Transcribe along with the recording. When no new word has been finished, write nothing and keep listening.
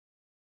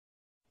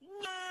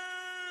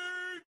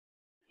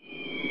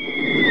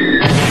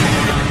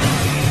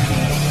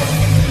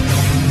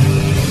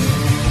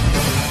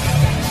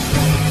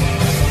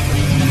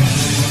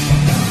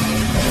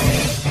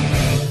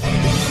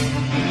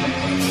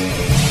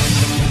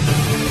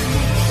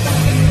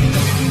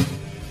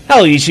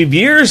Hello YouTube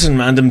viewers and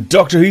random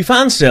Doctor Who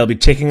fans, today I'll be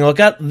taking a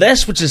look at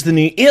this, which is the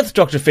new 8th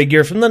Doctor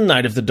figure from the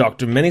Night of the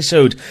Doctor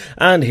minisode,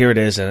 and here it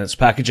is in its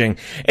packaging.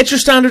 It's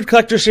your standard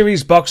collector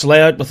series box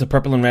layout with the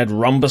purple and red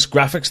rhombus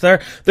graphics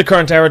there. The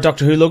current era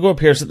Doctor Who logo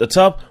appears at the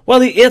top,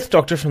 while the 8th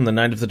Doctor from the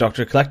Night of the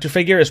Doctor collector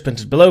figure is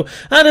printed below,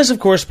 and is of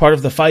course part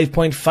of the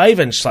 5.5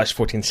 inch /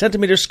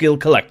 14cm scale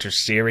collector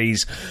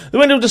series. The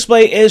window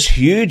display is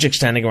huge,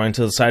 extending around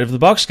to the side of the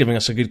box, giving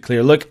us a good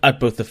clear look at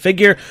both the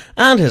figure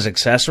and his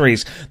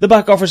accessories. The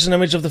back offers an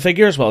image of the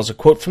figure as well as a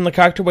quote from the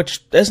character,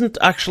 which isn't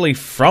actually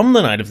from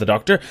the Night of the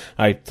Doctor.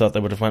 I thought they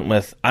would have went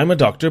with "I'm a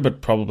doctor,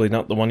 but probably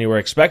not the one you were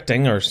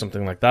expecting," or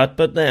something like that,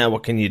 but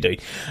what can you do?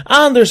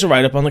 And there's a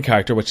write-up on the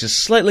character which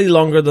is slightly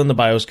longer than the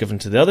bios given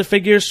to the other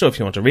figures, so if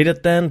you want to read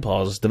it then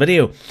pause the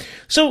video.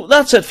 So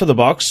that's it for the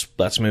box,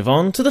 let's move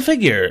on to the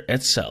figure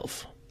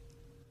itself.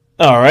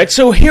 Alright,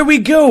 so here we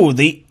go,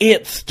 the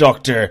 8th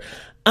Doctor,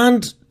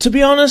 and to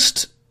be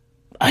honest,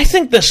 I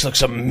think this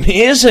looks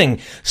amazing.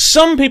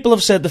 Some people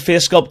have said the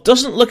face sculpt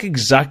doesn't look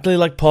exactly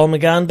like Paul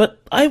McGann, but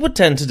I would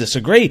tend to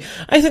disagree.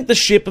 I think the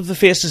shape of the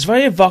face is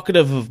very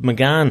evocative of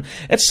McGann.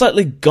 It's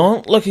slightly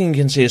gaunt looking,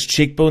 you can see his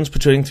cheekbones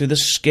protruding through the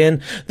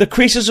skin. The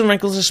creases and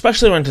wrinkles,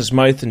 especially around his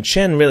mouth and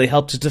chin, really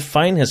help to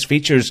define his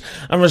features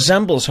and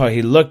resembles how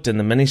he looked in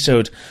the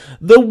minisode.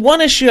 The one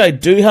issue I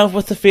do have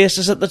with the face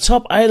is that the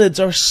top eyelids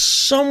are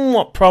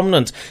somewhat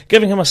prominent,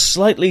 giving him a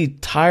slightly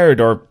tired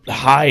or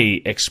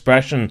high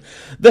expression.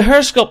 The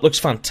hair sculpt looks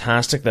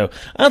fantastic though,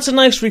 and it's a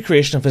nice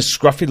recreation of his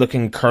scruffy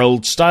looking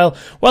curled style,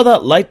 while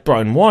that light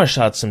brown wash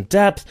adds some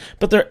depth,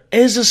 but there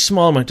is a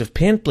small amount of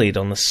paint bleed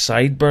on the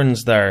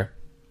sideburns there.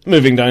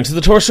 Moving down to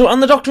the torso,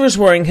 and the Doctor is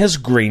wearing his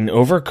green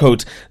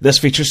overcoat. This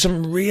features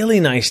some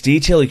really nice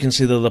detail. You can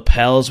see the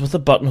lapels with the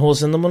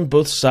buttonholes in them on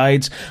both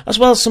sides, as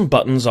well as some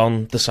buttons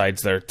on the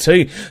sides there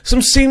too.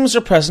 Some seams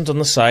are present on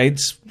the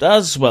sides,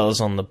 as well as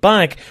on the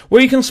back,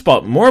 where you can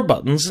spot more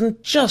buttons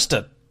and just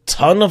a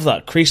ton of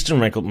that creased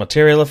and wrinkled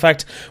material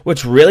effect,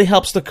 which really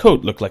helps the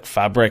coat look like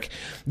fabric.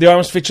 The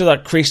arms feature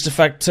that creased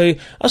effect too,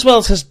 as well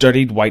as his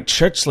dirtied white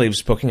shirt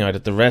sleeves poking out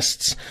at the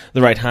wrists.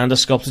 The right hand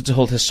is sculpted to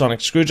hold his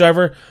sonic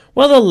screwdriver,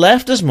 while the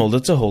left is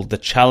moulded to hold the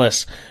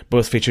chalice.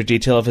 Both feature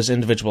detail of his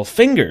individual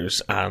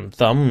fingers and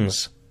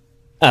thumbs.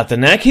 At the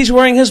neck, he's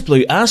wearing his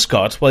blue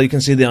ascot, while you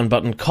can see the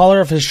unbuttoned collar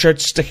of his shirt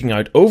sticking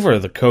out over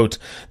the coat.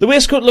 The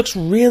waistcoat looks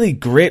really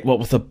great, what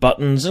with the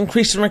buttons and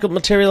creased and wrinkled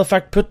material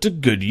effect put to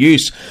good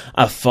use.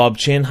 A fob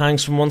chain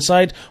hangs from one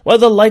side, while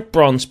the light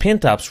bronze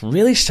paint apps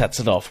really sets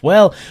it off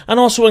well, and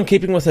also in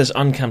keeping with his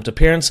unkempt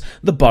appearance,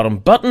 the bottom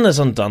button is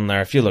undone there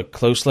if you look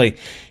closely.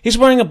 He's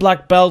wearing a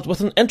black belt with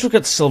an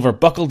intricate silver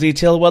buckle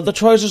detail, while the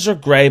trousers are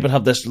grey but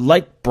have this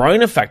light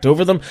brown effect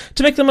over them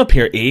to make them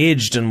appear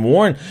aged and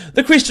worn.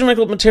 The creased and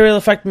wrinkled material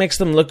effect makes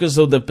them look as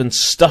though they've been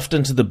stuffed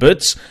into the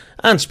boots,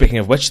 and speaking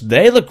of which,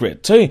 they look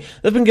great too.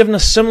 They've been given a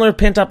similar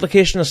paint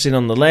application as seen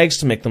on the legs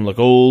to make them look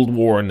old,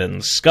 worn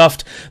and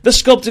scuffed. The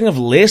sculpting of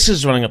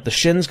laces running up the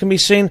shins can be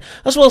seen,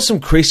 as well as some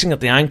creasing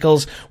at the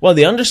ankles, while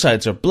the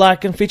undersides are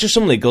black and feature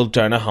some legal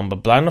down a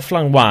humba blanc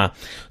flangois.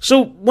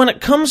 So when it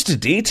comes to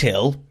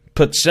detail,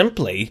 put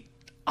simply,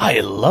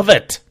 I love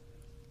it.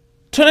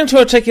 Turning to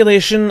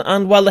articulation,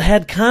 and while the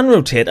head can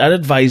rotate, I'd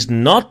advise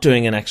not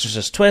doing an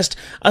exorcist twist,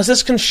 as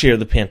this can shear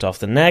the paint off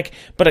the neck,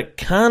 but it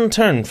can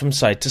turn from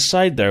side to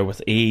side there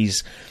with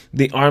ease.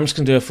 The arms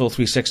can do a full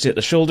 360 at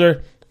the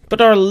shoulder, but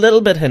are a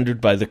little bit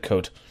hindered by the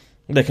coat.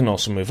 They can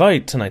also move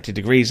out to 90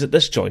 degrees at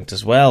this joint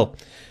as well.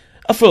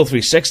 A full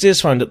 360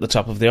 is found at the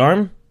top of the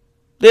arm,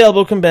 the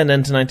elbow can bend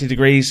into 90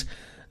 degrees,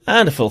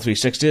 and a full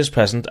 360 is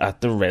present at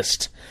the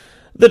wrist.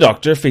 The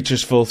Doctor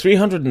features full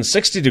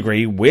 360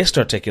 degree waist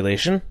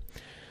articulation.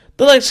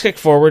 The legs kick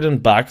forward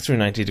and back through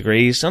 90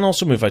 degrees and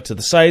also move out to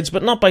the sides,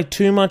 but not by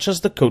too much as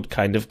the coat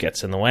kind of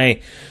gets in the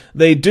way.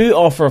 They do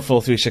offer a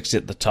full 360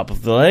 at the top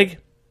of the leg,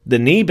 the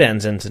knee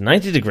bends into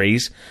 90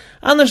 degrees,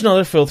 and there's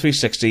another full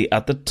 360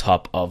 at the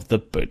top of the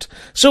boot.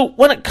 So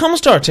when it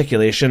comes to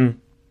articulation,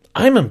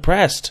 I'm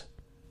impressed.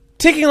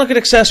 Taking a look at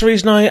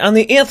accessories now, and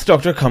the 8th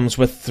Doctor comes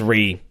with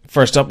 3.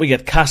 First up we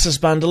get Cass's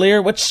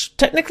bandolier, which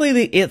technically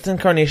the 8th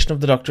incarnation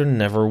of the Doctor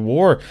never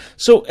wore,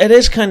 so it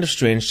is kind of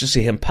strange to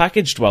see him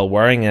packaged while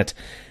wearing it.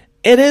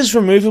 It is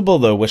removable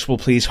though, which will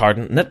please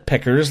hardened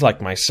nitpickers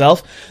like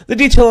myself. The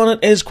detail on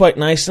it is quite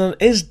nice, and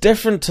it is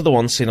different to the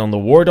one seen on the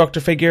War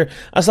Doctor figure,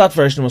 as that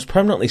version was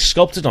permanently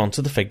sculpted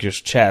onto the figure's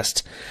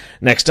chest.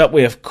 Next up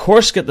we of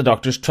course get the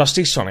Doctor's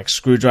trusty sonic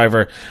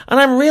screwdriver, and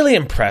I'm really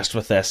impressed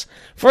with this.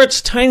 For its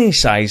tiny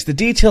size, the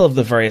detail of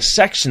the various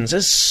sections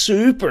is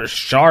super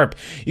sharp.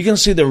 You can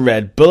see the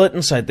red bullet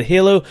inside the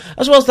halo,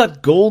 as well as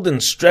that golden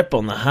strip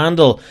on the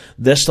handle.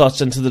 This slots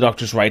into the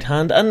Doctor's right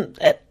hand, and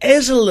it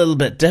is a little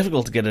bit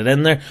difficult to get it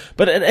in there,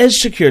 but it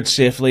is secured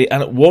safely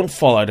and it won't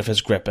fall out of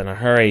his grip in a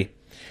hurry.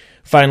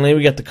 Finally,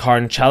 we get the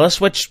Karn chalice,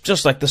 which,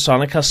 just like the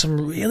Sonic, has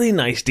some really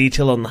nice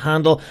detail on the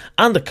handle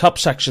and the cup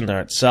section there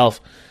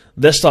itself.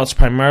 This slots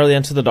primarily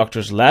into the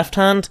Doctor's left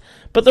hand,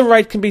 but the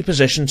right can be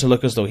positioned to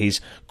look as though he's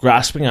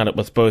grasping at it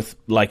with both,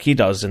 like he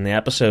does in the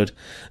episode.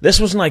 This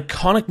was an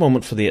iconic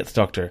moment for the 8th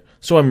Doctor,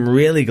 so I'm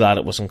really glad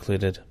it was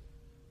included.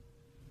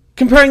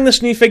 Comparing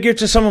this new figure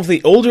to some of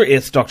the older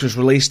 8th Doctors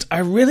released, I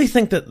really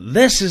think that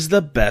this is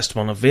the best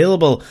one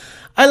available.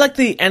 I like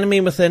the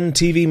Enemy Within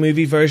TV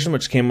movie version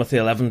which came with the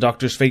 11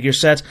 Doctors figure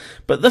set,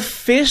 but the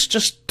face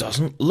just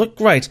doesn't look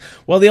right,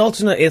 while the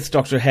alternate 8th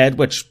Doctor head,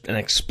 which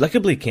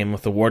inexplicably came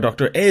with the War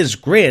Doctor, is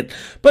great,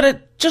 but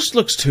it just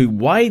looks too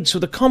wide, so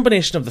the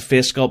combination of the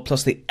face sculpt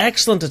plus the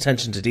excellent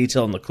attention to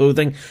detail in the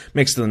clothing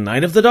makes the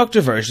Night of the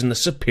Doctor version the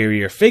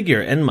superior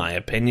figure in my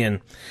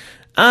opinion.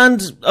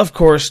 And, of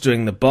course,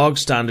 doing the bog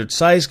standard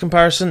size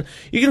comparison,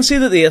 you can see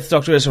that the 8th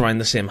Doctor is around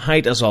the same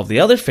height as all the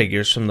other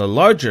figures from the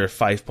larger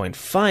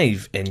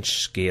 5.5 inch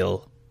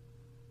scale.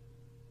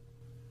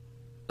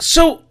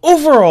 So,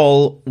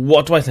 overall,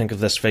 what do I think of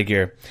this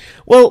figure?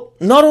 Well,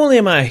 not only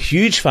am I a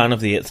huge fan of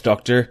the 8th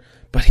Doctor,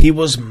 but he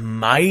was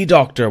my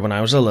Doctor when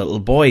I was a little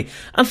boy,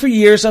 and for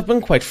years I've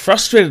been quite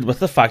frustrated with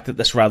the fact that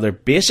this rather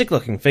basic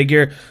looking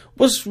figure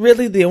was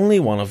really the only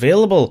one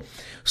available.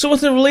 So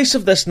with the release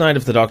of this Night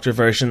of the Doctor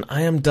version,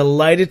 I am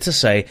delighted to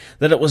say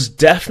that it was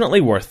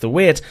definitely worth the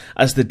wait,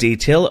 as the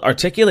detail,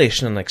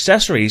 articulation and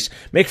accessories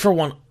make for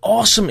one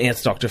awesome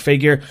 8th Doctor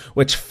figure,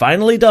 which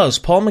finally does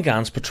Paul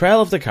McGann's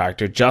portrayal of the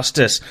character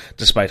justice,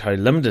 despite how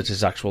limited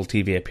his actual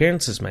TV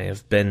appearances may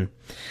have been.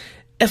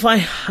 If I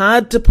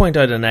had to point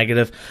out a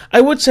negative,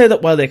 I would say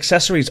that while the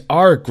accessories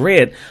are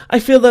great, I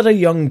feel that a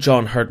young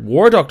John Hurt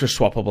War Doctor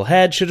swappable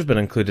head should have been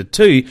included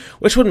too,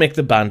 which would make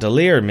the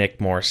bandolier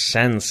make more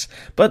sense.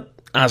 But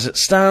as it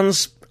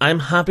stands, I'm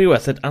happy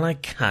with it and I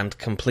can't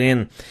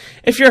complain.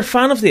 If you're a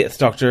fan of the 8th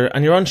Doctor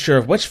and you're unsure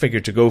of which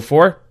figure to go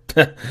for,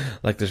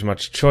 like there's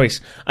much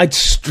choice, I'd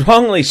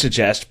strongly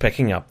suggest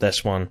picking up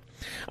this one.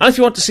 And if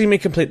you want to see me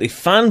completely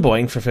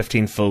fanboying for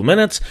 15 full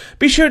minutes,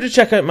 be sure to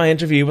check out my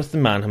interview with the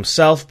man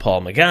himself,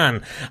 Paul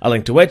McGann, a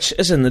link to which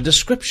is in the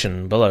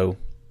description below.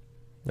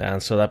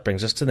 And so that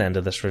brings us to the end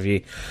of this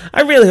review.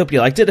 I really hope you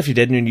liked it. If you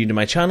did and you're new to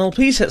my channel,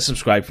 please hit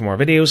subscribe for more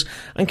videos,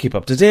 and keep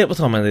up to date with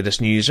all my latest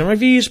news and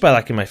reviews by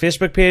liking my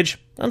Facebook page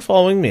and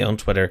following me on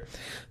Twitter.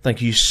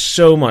 Thank you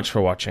so much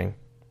for watching.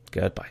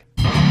 Goodbye.